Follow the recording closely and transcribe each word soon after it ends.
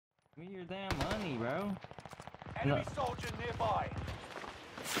Give me your damn money, bro. Enemy soldier nearby.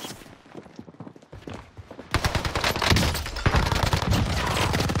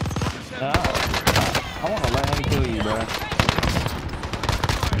 I wanna let him kill you, bro.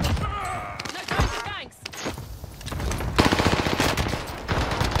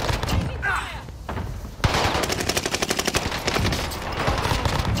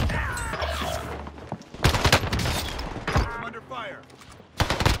 I'm under fire.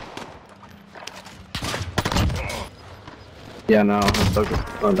 Yeah, no, I'm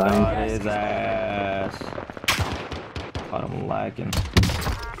focused on dying. Got his ass. Got him lagging.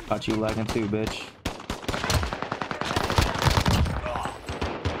 Got you lagging too, bitch.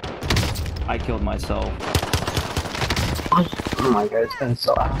 I killed myself. Oh my god, it's been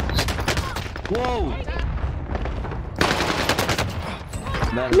so loud. Whoa!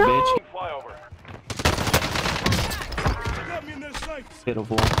 That bitch. Flyover. Got me in their sights.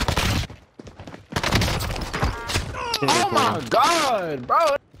 Pitiful. Oh my god,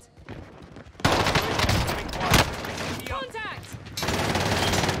 bro! Contact!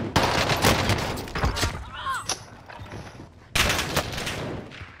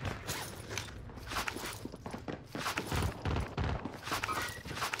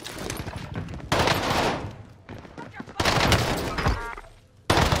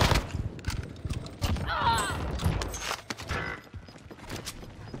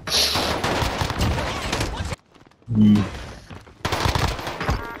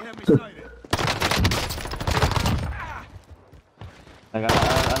 Like,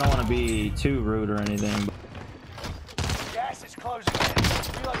 I don't want to be too rude or anything, but Gas is closing in. Relocating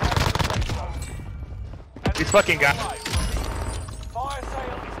to the safe zone. He's fucking got. Fire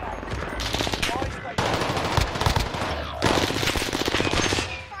sale is active. Fire station.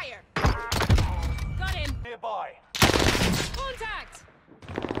 Fire! Got him! Nearby. Contact!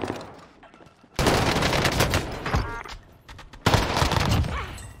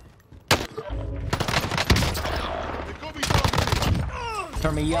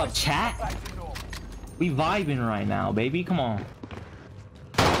 turn me up, chat. Back to normal. We vibing right now, baby. Come on.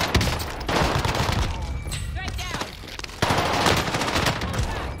 Straight down!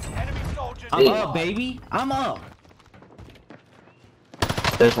 Enemy soldiers. I'm up, baby. I'm up.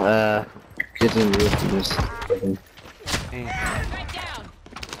 There's kids in the roof in this building. Straight down!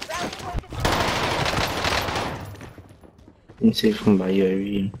 You can see it from by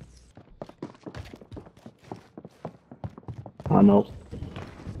UAV. I don't know.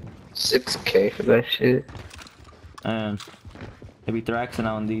 6K for that shit. And they be thraxing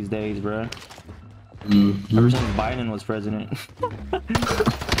out these days, bro. Mm-hmm. Ever since Biden was president.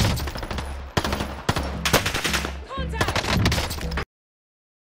 Contact!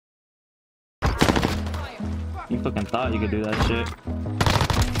 Fire! You fucking thought you could do that shit.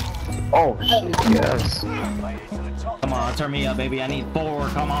 Oh shit, yes. Ladies to the top. Come on, turn me up, baby. I need 4.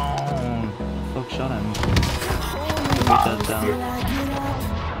 Come on. Fuck, shut him. Get that down.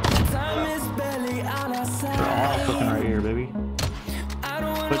 They're all fucking right here, baby.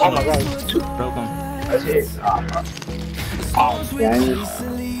 Push Oh my him. god, Broke him. that's it. Oh, dang.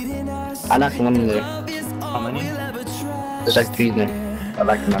 I knocked one in there. How many? There's like 3 in there. I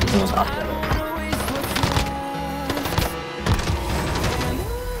like to knock one off.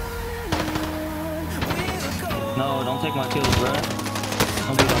 No, don't take my kills, bro.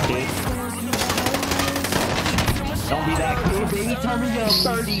 Don't be that kid. Don't be that kid, baby. Turn me up,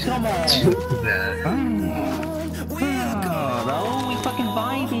 30. Come on. Bro, we fucking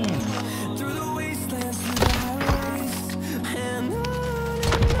vibing.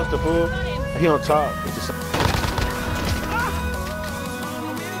 What's the fool? He on top.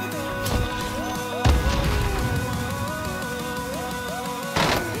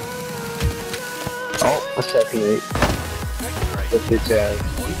 Oh, a second rate. The bitch ass.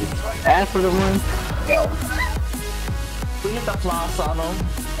 And for the one? No. We hit the floss on them.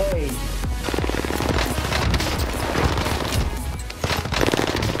 Hey.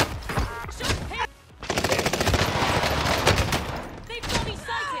 They've got me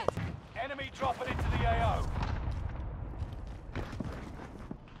sighted! Enemy dropping into the AO.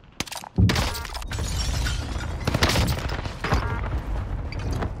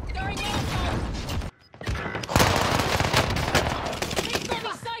 Going in! They've got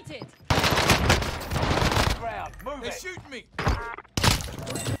me sighted! Ground. Move They're it. shooting me!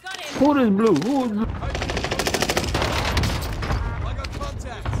 Got him! Who is blue? Who is blue? I got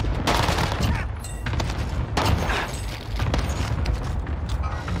contact!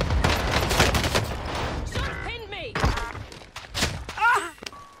 Shot pinned me!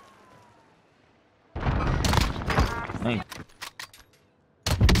 Hey.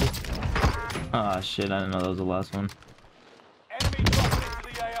 Ah, shit, I didn't know that was the last one. Enemy dropping into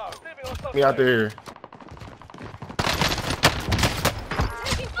the AO. Me out there.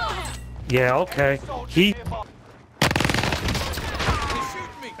 Taking fire. Yeah, okay. He. Nearby.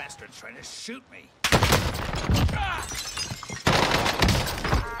 Shoot me! Bastard's trying to shoot me. Contact.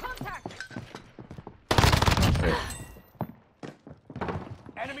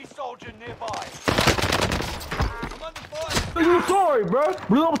 Enemy soldier nearby. I'm under fire. You sorry, bro.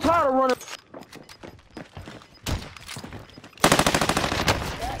 We're I'm tired of running.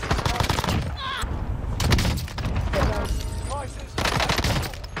 Prices.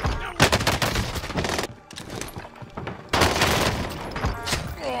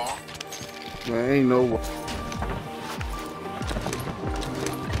 Man, ain't no.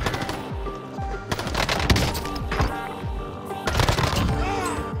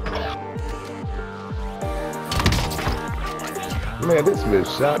 Man, this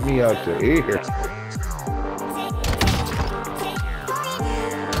bitch shot me out the ear. Handles.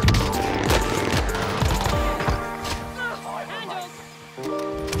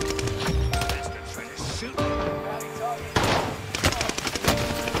 Bastard's trying to shoot me.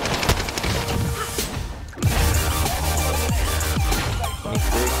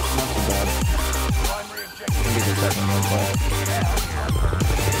 Primary objective. Get the second one, but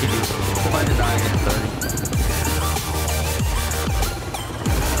if I just die, I get 30.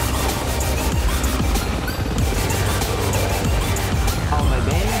 Oh my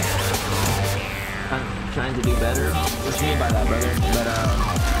bad. I'm trying to do better. What you mean by that, brother? But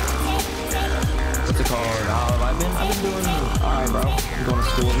what's it called? I've been doing alright, bro. I'm going to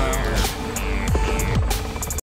school now.